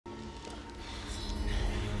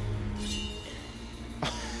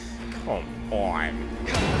Come on.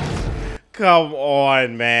 Come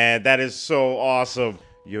on, man. That is so awesome.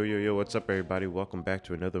 Yo, what's up, everybody? Welcome back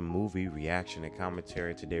to another movie reaction and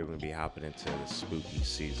commentary. Today, we're going to be hopping into the spooky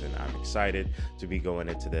season. I'm excited to be going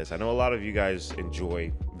into this. I know a lot of you guys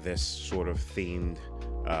enjoy this sort of themed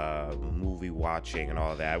movie watching and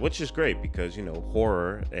all that, which is great because, you know,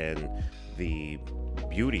 horror and the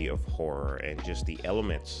beauty of horror and just the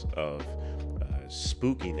elements of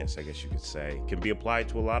spookiness, I guess you could say, can be applied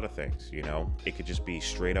to a lot of things. You know, it could just be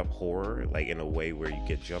straight up horror, like in a way where you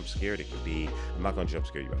get jump scared. It could be, I'm not gonna jump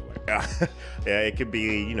scare you, by the way. Yeah, it could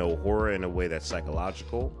be, you know, horror in a way that's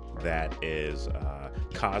psychological, that is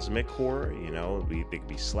cosmic horror. You know, they could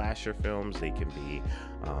be slasher films, they can be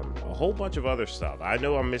a whole bunch of other stuff. I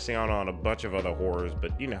know I'm missing out on a bunch of other horrors,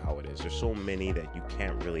 but you know how it is. There's so many that you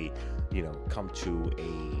can't really, you know, come to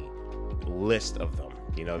a list of them.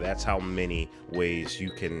 You know, that's how many ways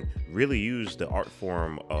you can really use the art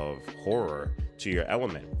form of horror to your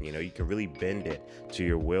element. You know, you can really bend it to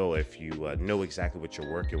your will if you know exactly what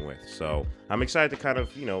you're working with. So I'm excited to kind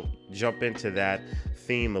of, you know, jump into that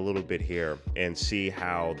theme a little bit here and see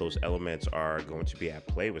how those elements are going to be at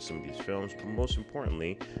play with some of these films. But most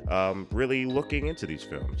importantly, really looking into these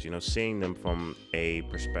films, you know, seeing them from a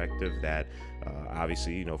perspective that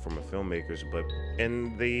obviously, you know, from a filmmaker's, but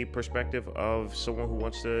in the perspective of someone who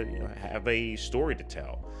wants to, you know, have a story to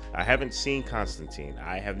tell. I haven't seen Constantine.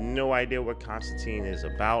 I have no idea what Constantine is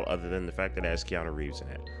about other than the fact that it has Keanu Reeves in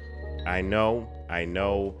it. I know.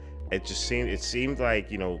 It seemed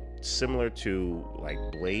like, you know, similar to like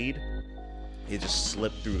Blade. It just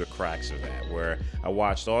slipped through the cracks of that, where I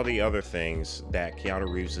watched all the other things that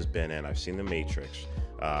Keanu Reeves has been in. I've seen The Matrix.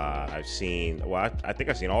 I've seen, well, I think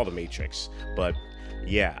I've seen all The Matrix, but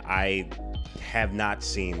yeah, I have not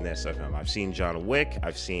seen this of him. I've seen John Wick,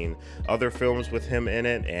 I've seen other films with him in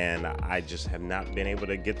it, and I just have not been able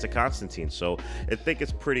to get to Constantine. So I think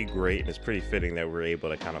it's pretty great and it's pretty fitting that we're able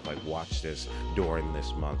to kind of like watch this during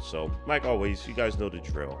this month. So like always, you guys know the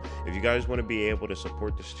drill. If you guys want to be able to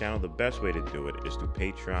support this channel, the best way to do it is through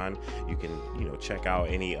Patreon. You can, you know, check out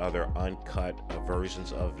any other uncut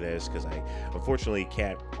versions of this, because I unfortunately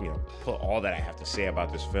can't, you know, put all that I have to say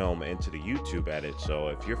about this film into the YouTube edit. So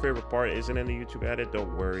if your favorite part isn't in the YouTube edit,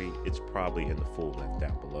 don't worry, it's probably in the full length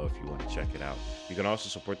down below if you want to check it out. You can also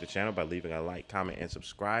support the channel by leaving a like, comment, and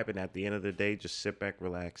subscribe. And at the end of the day, just sit back,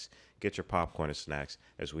 relax, get your popcorn and snacks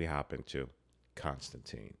as we hop into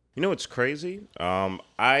Constantine. You know what's crazy?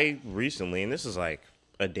 I recently, and this is like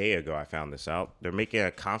a day ago, I found this out. They're making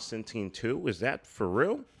a Constantine 2. Is that for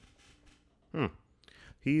real?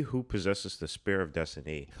 He who possesses the Spear of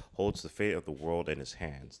Destiny holds the fate of the world in his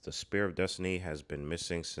hands. The Spear of Destiny has been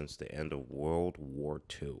missing since the end of World War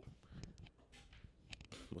II.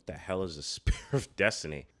 What the hell is the Spear of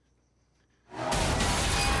Destiny?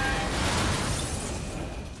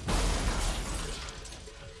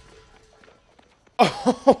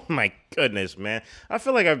 Oh my goodness, man. I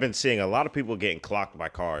feel like I've been seeing a lot of people getting clocked by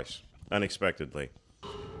cars unexpectedly.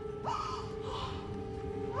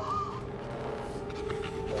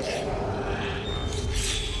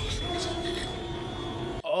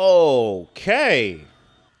 Okay.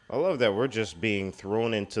 I love that we're just being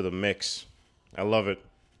thrown into the mix. I love it.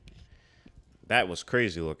 That was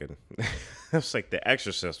crazy looking. That's like The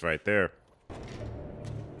Exorcist right there.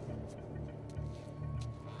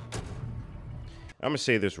 I'm going to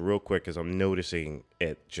say this real quick because I'm noticing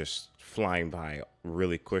it just flying by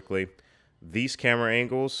really quickly. These camera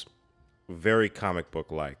angles, very comic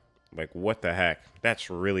book like. Like, what the heck? That's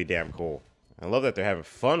really damn cool. I love that they're having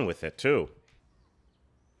fun with it too.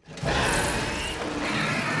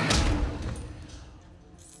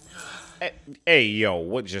 Hey, yo,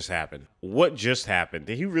 what just happened? What just happened?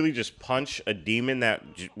 Did he really just punch a demon that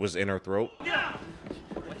was in her throat?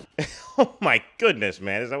 Oh my goodness,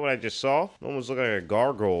 man. Is that what I just saw? Almost looked like a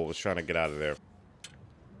gargoyle was trying to get out of there.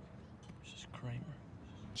 This is Kramer.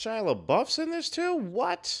 Shia LaBeouf's in this too?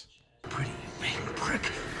 What? Pretty big prick.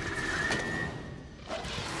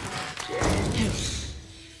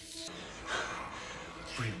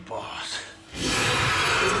 Free boss.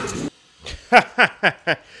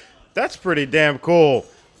 That's pretty damn cool.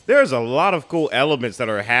 There's a lot of cool elements that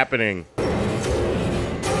are happening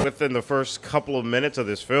within the first couple of minutes of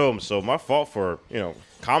this film. So my fault for, you know,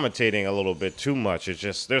 commentating a little bit too much. It's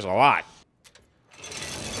just, there's a lot.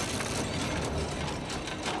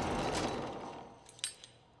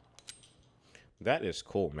 That is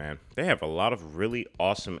cool, man. They have a lot of really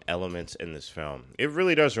awesome elements in this film. It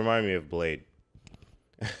really does remind me of Blade.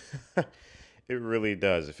 It really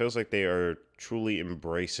does. It feels like they are truly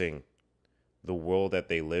embracing the world that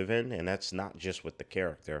they live in, and that's not just with the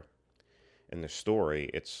character. in the story,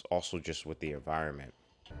 it's also just with the environment.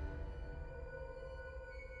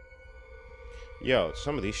 Yo,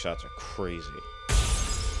 some of these shots are crazy.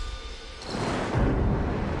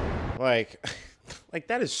 Like, like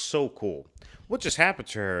that is so cool. What just happened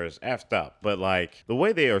to her is effed up, but like the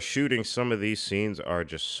way they are shooting some of these scenes are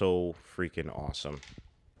just so freaking awesome.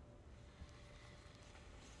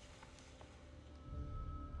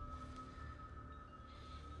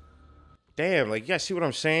 Damn, like, you guys see what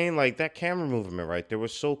I'm saying? Like, that camera movement right there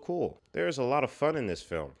was so cool. There's a lot of fun in this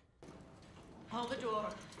film. Hold the door.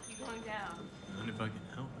 You're going down. Not if I can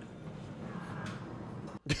help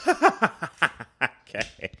it.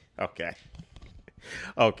 Okay, okay.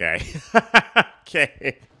 Okay.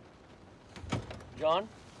 Okay. John?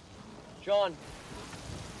 John?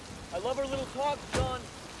 I love our little talk, John.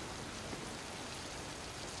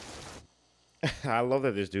 I love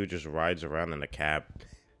that this dude just rides around in a cab.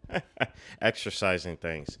 Exercising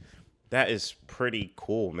things. That is pretty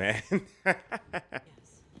cool, man.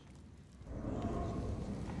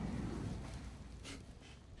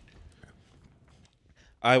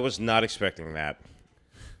 I was not expecting that.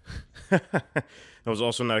 I was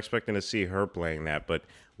also not expecting to see her playing that, but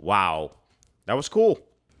wow. That was cool.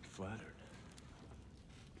 Flattered.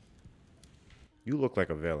 You look like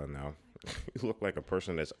a villain now. You look like a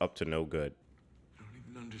person that's up to no good. You don't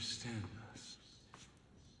even understand us.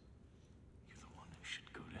 You're the one who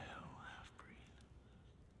should go to hell, half-breed.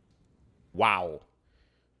 Wow.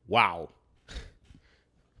 Wow.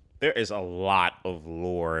 There is a lot of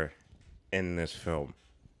lore in this film.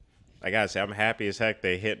 I gotta say, I'm happy as heck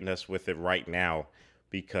they hitting us with it right now,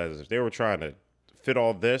 because if they were trying to fit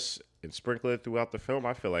all this and sprinkle it throughout the film,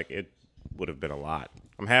 I feel like it would have been a lot.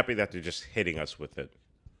 I'm happy that they're just hitting us with it.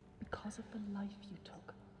 Because of the life you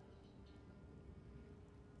took.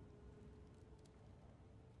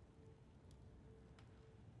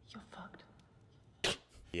 You're fucked.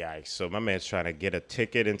 Yikes. So my man's trying to get a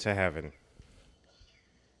ticket into heaven.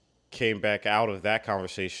 Came back out of that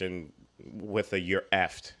conversation with a "you're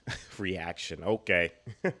effed" reaction. Okay.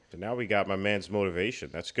 So now we got my man's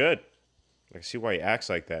motivation. That's good. I can see why he acts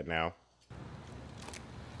like that now.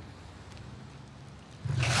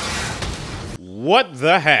 What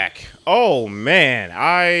the heck? Oh, man.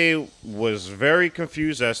 I was very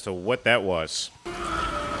confused as to what that was.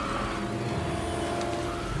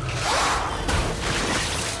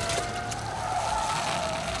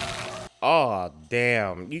 Oh,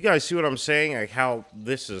 damn. You guys see what I'm saying? Like, how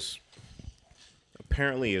this is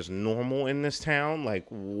apparently is normal in this town? Like,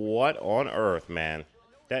 what on earth, man?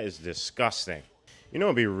 That is disgusting. You know,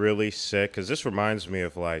 it'd be really sick, because this reminds me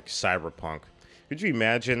of, like, Cyberpunk. Could you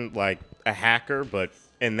imagine, like, a hacker, but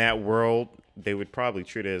in that world, they would probably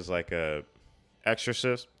treat it as, like, a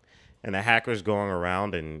exorcist, and the hacker's going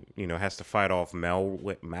around and, you know, has to fight off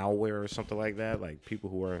malware or something like that, like people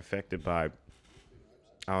who are infected by,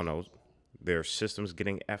 I don't know, their systems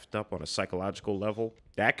getting effed up on a psychological level.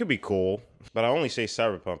 That could be cool, but I only say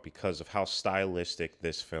Cyberpunk because of how stylistic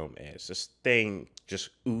this film is. This thing just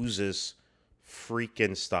oozes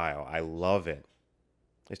freaking style. I love it.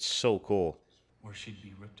 It's so cool. Where she'd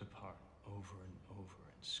be ripped apart over and over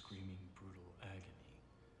in screaming, brutal agony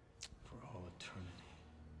for all eternity.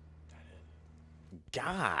 That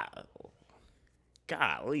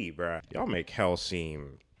end. Golly, bro. Y'all make hell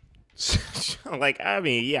seem like, I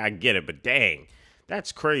mean, yeah, I get it, but dang,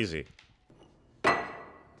 that's crazy.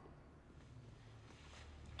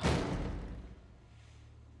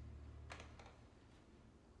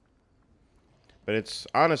 But it's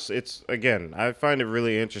honest, it's, again, I find it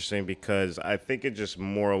really interesting because I think it just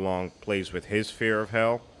more along plays with his fear of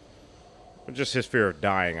hell. Or just his fear of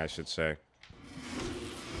dying, I should say.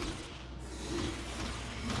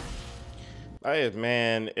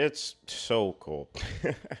 Man, it's so cool.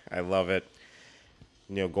 I love it.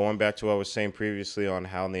 You know, going back to what I was saying previously on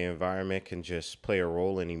how the environment can just play a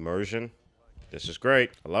role in immersion. This is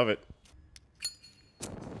great. I love it.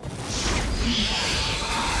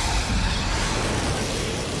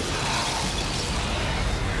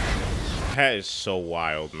 That is so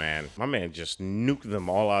wild, man. My man just nuked them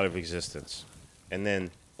all out of existence. And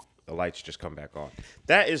then the lights just come back on.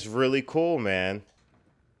 That is really cool, man.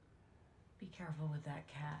 Be careful with that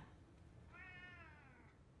cat.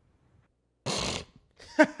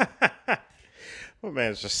 My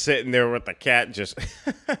man's just sitting there with the cat just...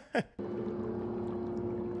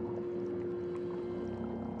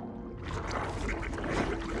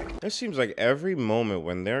 It seems like every moment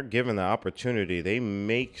when they're given the opportunity, they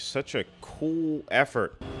make such a cool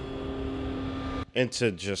effort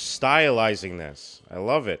into just stylizing this. I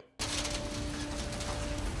love it.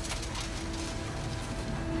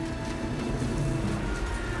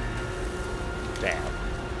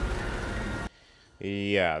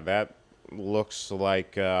 Yeah, that looks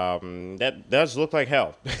like, that does look like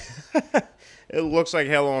hell. It looks like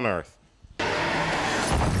hell on earth.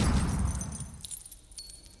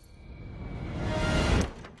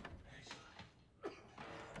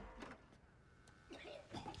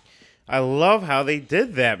 I love how they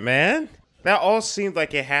did that, man. That all seemed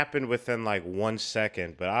like it happened within like 1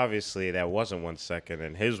 second, but obviously that wasn't 1 second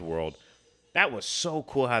in his world. That was so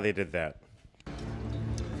cool how they did that.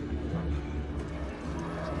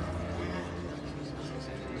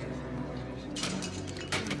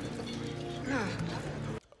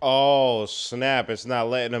 Oh, snap. It's not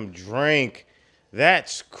letting him drink.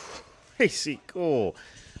 That's crazy cool.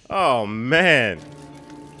 Oh, man.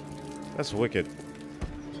 That's wicked.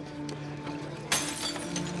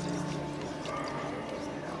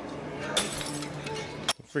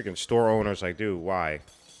 Freaking store owners like, dude, why?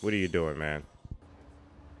 What are you doing, man?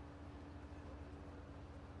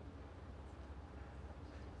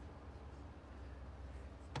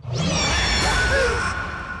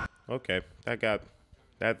 Okay, that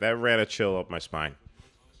ran a chill up my spine.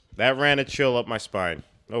 That ran a chill up my spine.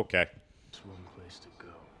 Okay. It's one place to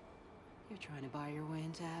go. You're trying to buy your way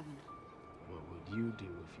into heaven. What would you do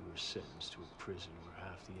if you were sentenced to a prison where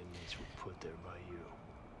half the inmates were put there by you?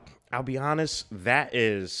 I'll be honest, that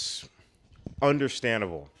is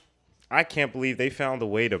understandable. I can't believe they found a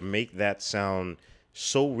way to make that sound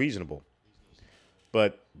so reasonable.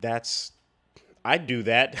 But that's... I'd do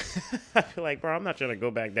that. I feel like, bro, I'm not trying to go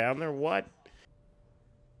back down there. What?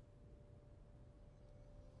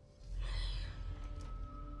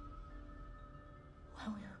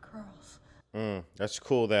 Wow, you're girls. That's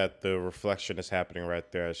cool that the reflection is happening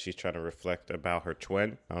right there as she's trying to reflect about her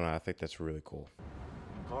twin. I don't know. I think that's really cool.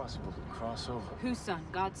 Impossible to cross over. Whose son?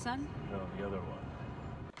 God's son? No, the other one.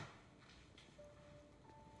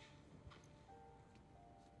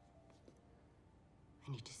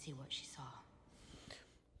 I need to see what she saw.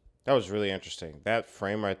 That was really interesting. That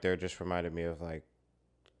frame right there just reminded me of like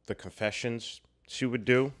the confessions she would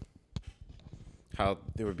do. How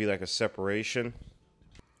there would be like a separation.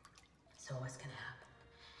 So what's gonna happen?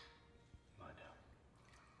 Lie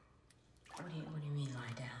down. What do you mean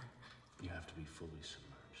lie down? You have to be fully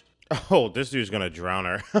submerged. Oh, this dude's gonna drown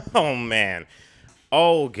her. Oh man.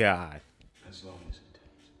 Oh god. As long as it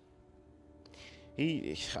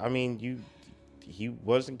takes. He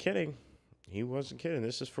wasn't kidding. He wasn't kidding.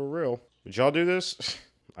 This is for real. Would y'all do this?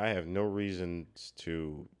 I have no reason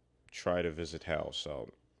to try to visit hell, so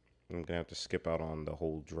I'm gonna have to skip out on the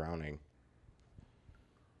whole drowning.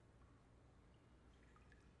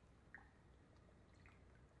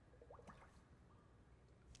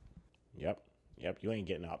 Yep, you ain't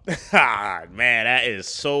getting up. Man, that is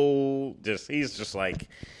so he's just like,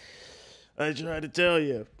 I tried to tell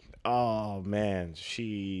you. Oh man,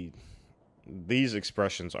 these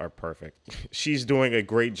expressions are perfect. She's doing a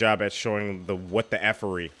great job at showing the what the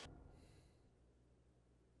effery.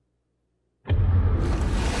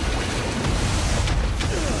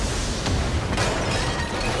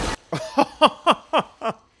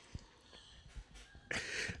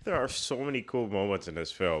 There are so many cool moments in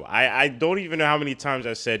this film. I don't even know how many times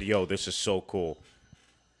I said, yo, this is so cool.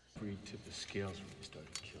 Free tip the scales when you started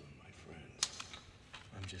killing my friends.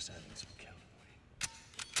 I'm just having some killing.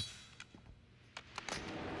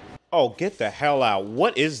 Oh, get the hell out.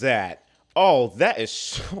 What is that? Oh, that is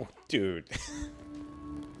so... Dude.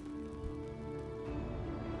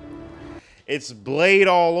 It's Blade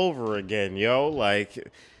all over again, yo.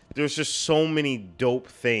 Like, there's just so many dope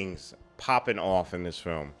things popping off in this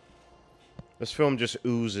film. This film just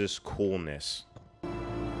oozes coolness.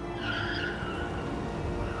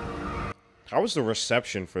 How was the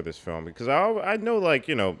reception for this film? Because I know, like,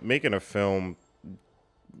 you know, making a film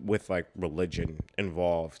with like religion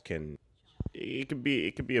involved it could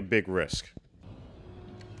be a big risk.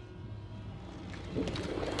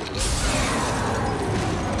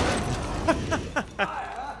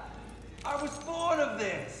 I was born of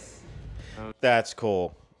this. That's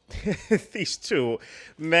cool. These two,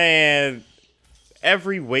 man,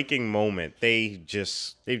 every waking moment they've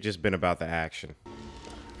just been about the action.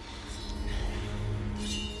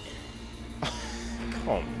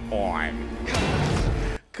 Come on.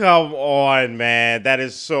 Come on, man. That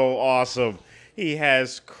is so awesome. He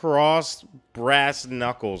has crossed brass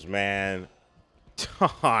knuckles, man.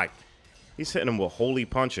 He's hitting him with holy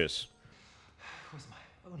punches. It was my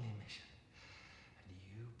only mission, and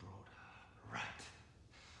you brought her right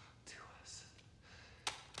to us.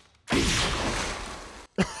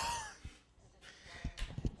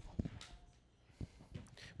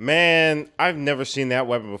 Man, I've never seen that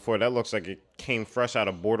weapon before. That looks like it came fresh out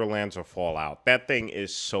of Borderlands or Fallout. That thing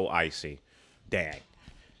is so icy. Dang.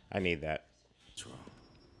 I need that. What's wrong?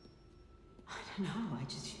 I don't know. I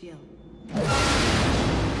just feel.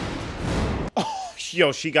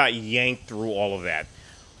 Yo, she got yanked through all of that.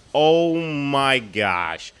 Oh my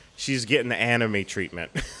gosh. She's getting the anime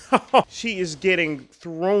treatment. She is getting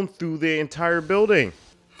thrown through the entire building.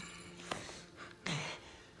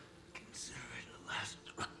 Consider it a last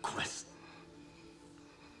request.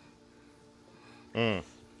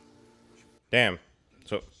 Damn.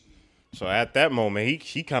 So at that moment,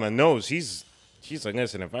 he kind of knows. She's like,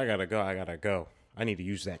 listen, if I gotta go, I gotta go. I need to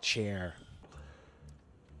use that chair.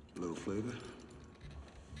 A little flavor?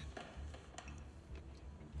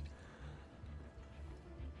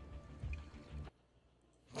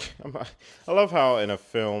 I love how in a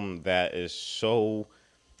film that is so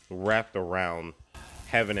wrapped around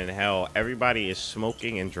heaven and hell, everybody is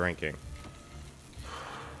smoking and drinking,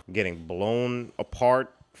 getting blown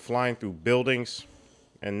apart, flying through buildings,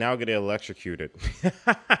 and now getting electrocuted.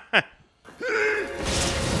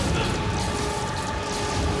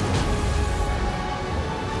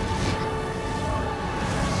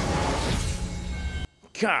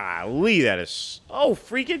 Golly, that is so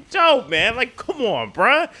freaking dope, man. Like, come on,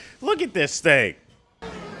 bruh. Look at this thing.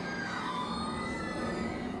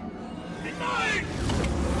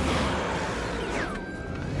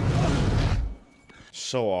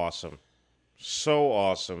 So awesome. So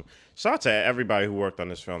awesome. Shout out to everybody who worked on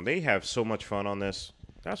this film. They have so much fun on this.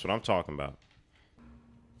 That's what I'm talking about.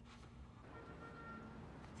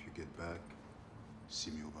 If you get back,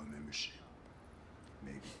 see me over membership.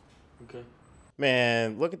 Maybe. Okay.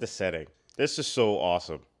 Man, look at the setting. This is so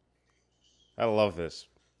awesome. I love this.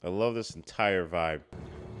 I love this entire vibe.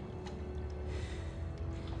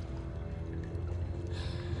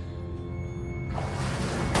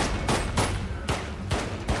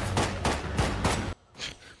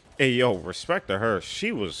 Hey, yo, respect to her.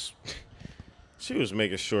 She was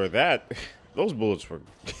making sure that those bullets were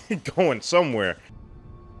going somewhere.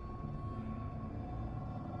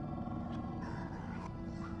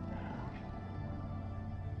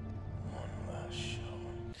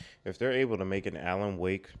 If they're able to make an Alan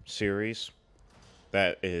Wake series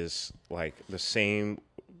that is like the same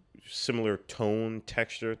similar tone,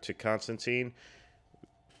 texture to Constantine,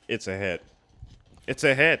 it's a hit. It's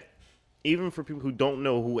a hit. Even for people who don't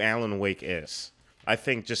know who Alan Wake is. I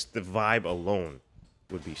think just the vibe alone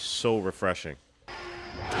would be so refreshing.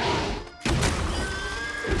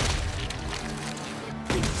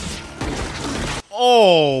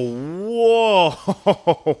 Oh, whoa.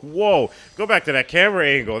 Whoa. Go back to that camera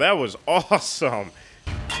angle. That was awesome.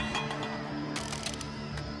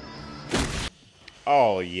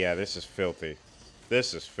 Oh, yeah, this is filthy.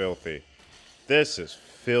 This is filthy. This is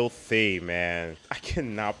filthy, man. I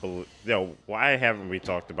cannot believe... Yo, why haven't we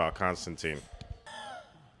talked about Constantine?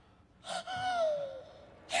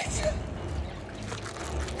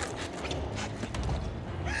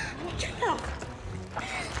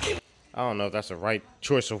 I don't know if that's the right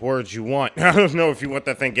choice of words you want. I don't know if you want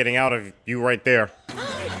that thing getting out of you right there.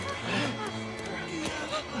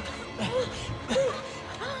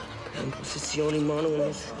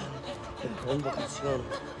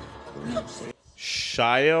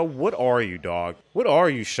 Shia, what are you, dog? What are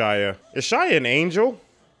you, Shia? Is Shia an angel?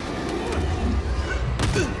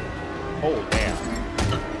 Oh, damn.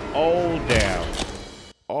 Oh, damn.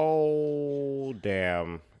 Oh,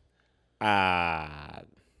 damn. Ah.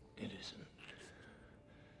 It isn't.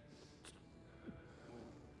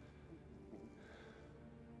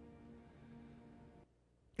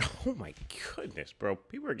 Oh, my goodness, bro.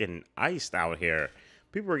 People are getting iced out here.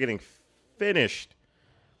 People are getting finished.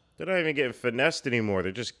 They're not even getting finessed anymore.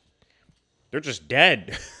 They're just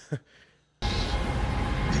dead.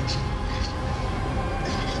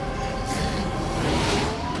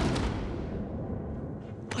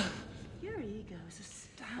 Your ego is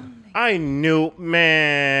astounding. I knew,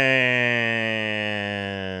 man.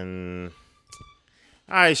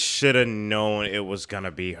 I should have known it was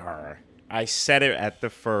gonna be her. I said it at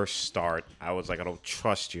the first start. I was like, I don't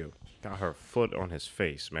trust you. Got her foot on his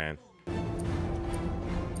face, man.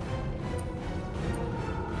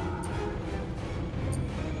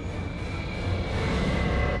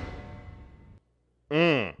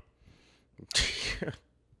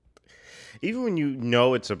 Even when you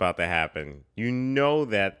know it's about to happen, you know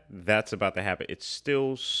that that's about to happen, it's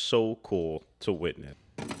still so cool to witness.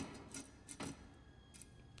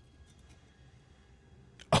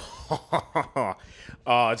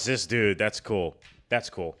 Oh, it's this dude. That's cool. That's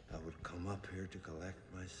cool. I would come up here to collect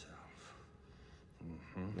myself.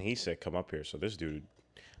 He said, come up here. So this dude,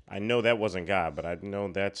 I know that wasn't God, but I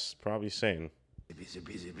know that's probably Satan. Busy.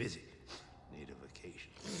 Need a vacation.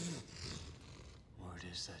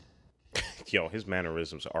 is that Yo, his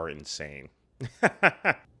mannerisms are insane. They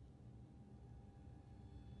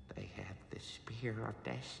have the spear of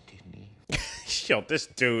destiny. Yo, this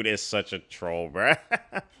dude is such a troll, bruh.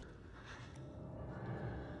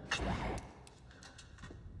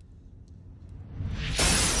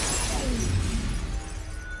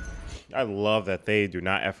 I love that they do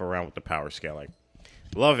not F around with the power scaling.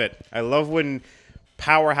 Love it. I love when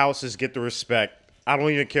powerhouses get the respect. I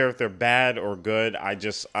don't even care if they're bad or good.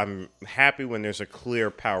 I'm happy when there's a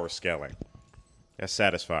clear power scaling. That's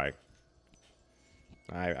satisfying.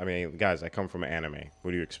 I mean, guys, I come from an anime.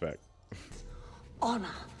 What do you expect? Honor.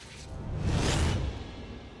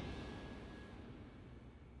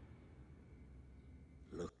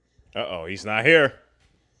 Uh-oh, he's not here.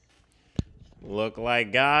 Look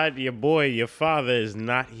like God, your boy, your father is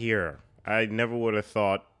not here. I never would have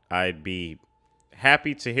thought I'd be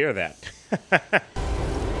happy to hear that.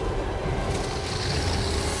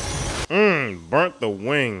 Burnt the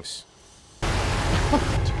wings.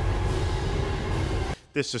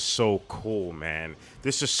 This is so cool, man.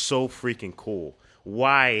 This is so freaking cool.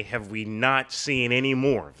 Why have we not seen any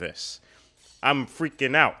more of this? I'm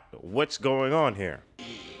freaking out. What's going on here?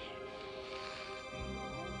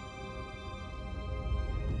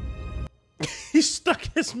 He stuck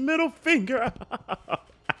his middle finger out.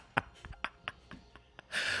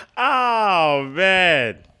 Oh,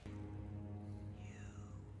 man.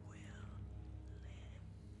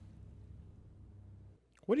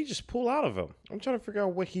 What did he just pull out of him? I'm trying to figure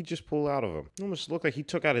out what he just pulled out of him. It almost looked like he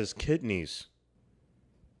took out his kidneys.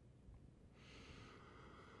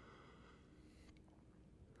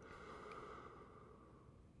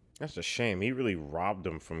 That's a shame. He really robbed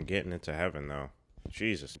him from getting into heaven, though.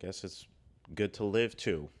 Jesus, guess it's good to live,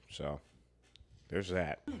 too. So, there's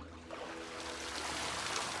that.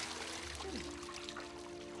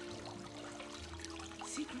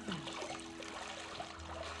 Secret life.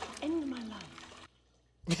 End my life.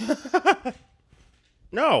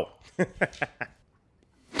 No. pain.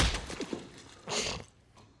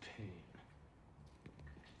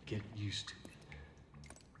 Get used to it.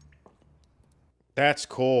 That's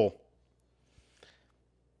cool.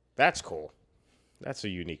 That's cool. That's a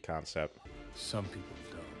unique concept. Some people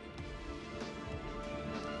don't.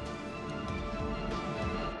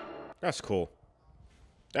 That's cool.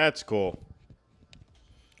 That's cool.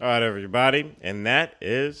 All right, everybody. And that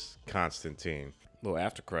is Constantine. Little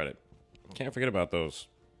after credit. Can't forget about those.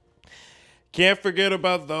 Can't forget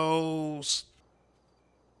about those.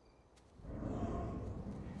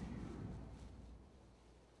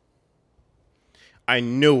 I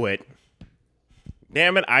knew it.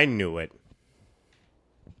 Damn it, I knew it.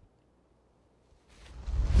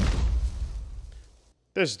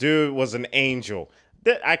 This dude was an angel.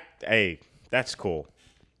 Hey, that's cool.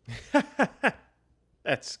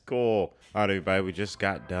 That's cool. All right, everybody, we just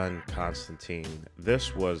got done Constantine.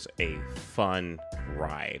 This was a fun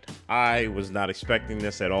ride. I was not expecting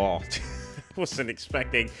this at all. Wasn't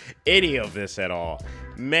expecting any of this at all.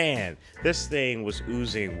 Man, this thing was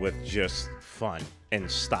oozing with just fun and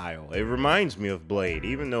style. It reminds me of Blade,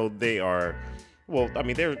 even though they are, well, I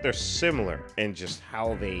mean, they're similar in just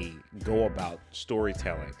how they go about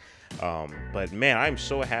storytelling. But man, I'm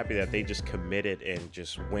so happy that they just committed and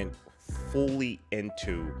just went fully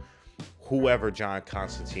into whoever John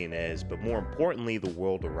Constantine is, but more importantly, the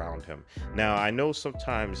world around him. Now, I know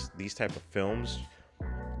sometimes these type of films,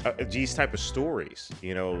 these type of stories,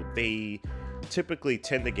 you know, they typically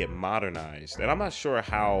tend to get modernized. And I'm not sure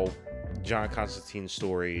how John Constantine's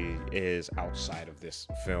story is outside of this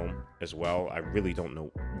film as well. I really don't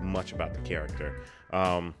know much about the character.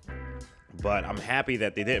 But I'm happy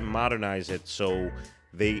that they didn't modernize it so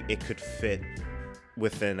it could fit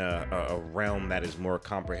within a realm that is more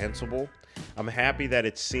comprehensible. I'm happy that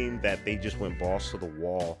it seemed that they just went balls to the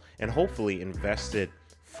wall and hopefully invested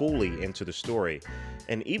fully into the story.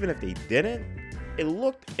 And even if they didn't, it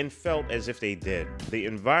looked and felt as if they did. The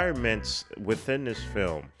environments within this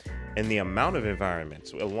film and the amount of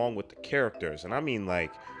environments along with the characters, and I mean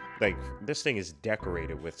like this thing is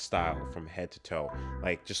decorated with style from head to toe.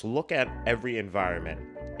 Like, just look at every environment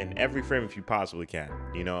in every frame if you possibly can.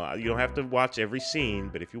 You know, you don't have to watch every scene,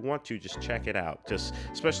 but if you want to, just check it out. Just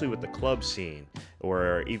especially with the club scene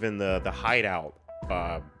or even the hideout,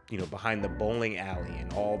 you know, behind the bowling alley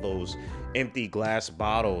and all those empty glass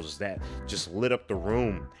bottles that just lit up the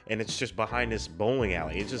room, and it's just behind this bowling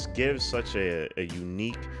alley. It just gives such a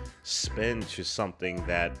unique spin to something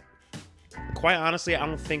that, quite honestly, I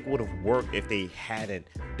don't think would have worked if they hadn't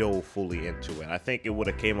dove fully into it. I think it would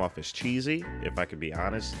have came off as cheesy, if I could be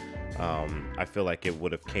honest. I feel like it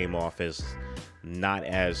would have came off as not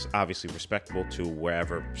as obviously respectable to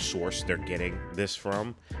wherever source they're getting this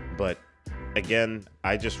from. But again,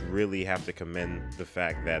 I just really have to commend the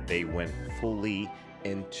fact that they went fully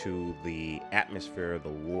into the atmosphere, the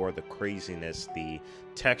lore, the craziness, the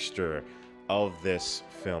texture of this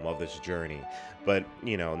film, of this journey. But,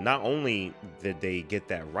 you know, not only did they get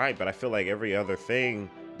that right, but I feel like every other thing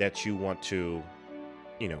that you want to,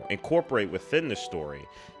 you know, incorporate within the story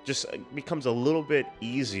just becomes a little bit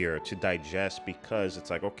easier to digest, because it's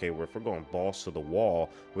like, okay, well, if we're going balls to the wall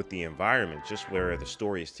with the environment, just where the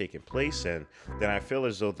story is taking place in, then I feel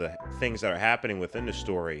as though the things that are happening within the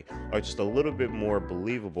story are just a little bit more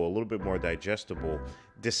believable, a little bit more digestible,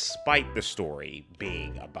 despite the story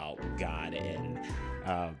being about God and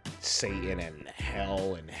Satan and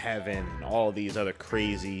hell and heaven and all these other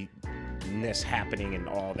craziness happening and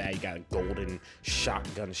all that. You got golden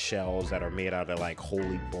shotgun shells that are made out of like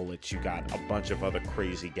holy bullets. You got a bunch of other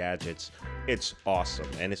crazy gadgets. It's awesome,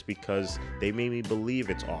 and it's because they made me believe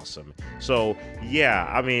it's awesome. So yeah,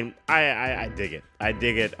 I mean, I dig it. I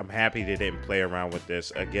dig it. I'm happy they didn't play around with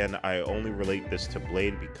this. Again, I only relate this to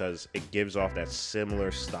Blade because it gives off that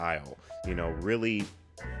similar style, you know, really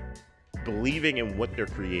believing in what they're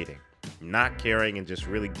creating, not caring, and just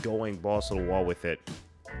really going balls to the wall with it.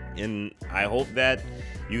 And I hope that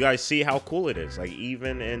you guys see how cool it is, like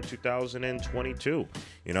even in 2022,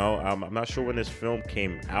 you know. I'm not sure when this film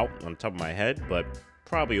came out on top of my head, but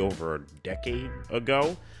probably over a decade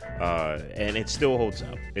ago, and it still holds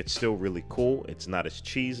up. It's still really cool. It's not as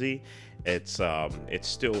cheesy. It's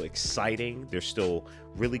still exciting. There's still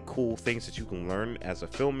really cool things that you can learn as a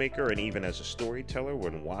filmmaker and even as a storyteller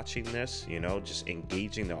when watching this, you know, just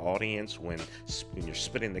engaging the audience when you're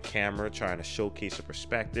spinning the camera, trying to showcase a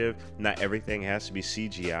perspective. Not everything has to be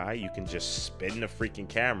CGI. You can just spin the freaking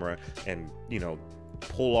camera and, you know,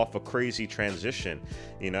 pull off a crazy transition.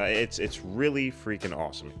 You know, it's really freaking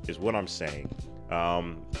awesome is what I'm saying.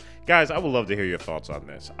 Guys, I would love to hear your thoughts on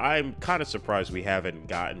this. I'm kind of surprised we haven't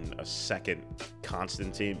gotten a second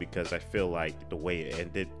Constantine, because I feel like the way it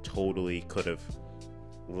ended totally could have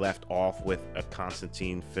left off with a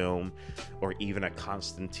Constantine film, or even a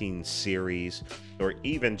Constantine series, or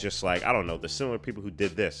even just like, I don't know, the similar people who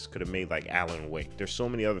did this could have made like Alan Wake. There's so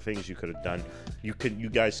many other things you could have done, you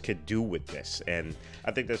guys could do with this, and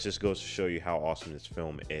I think that just goes to show you how awesome this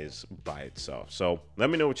film is by itself. So let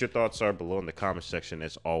me know what your thoughts are below in the comment section.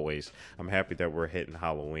 As always, I'm happy that we're hitting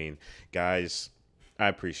Halloween. Guys, I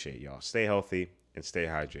appreciate y'all. Stay healthy and stay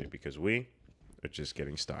hydrated, because we are just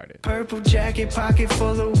getting started. Purple jacket, pocket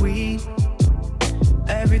full of weed.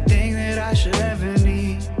 Everything that I should ever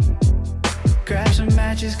need. Grab some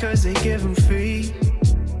matches cause they give them free.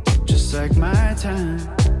 Just like my time.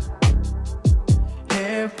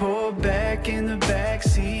 Hair pulled back in the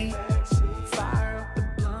backseat.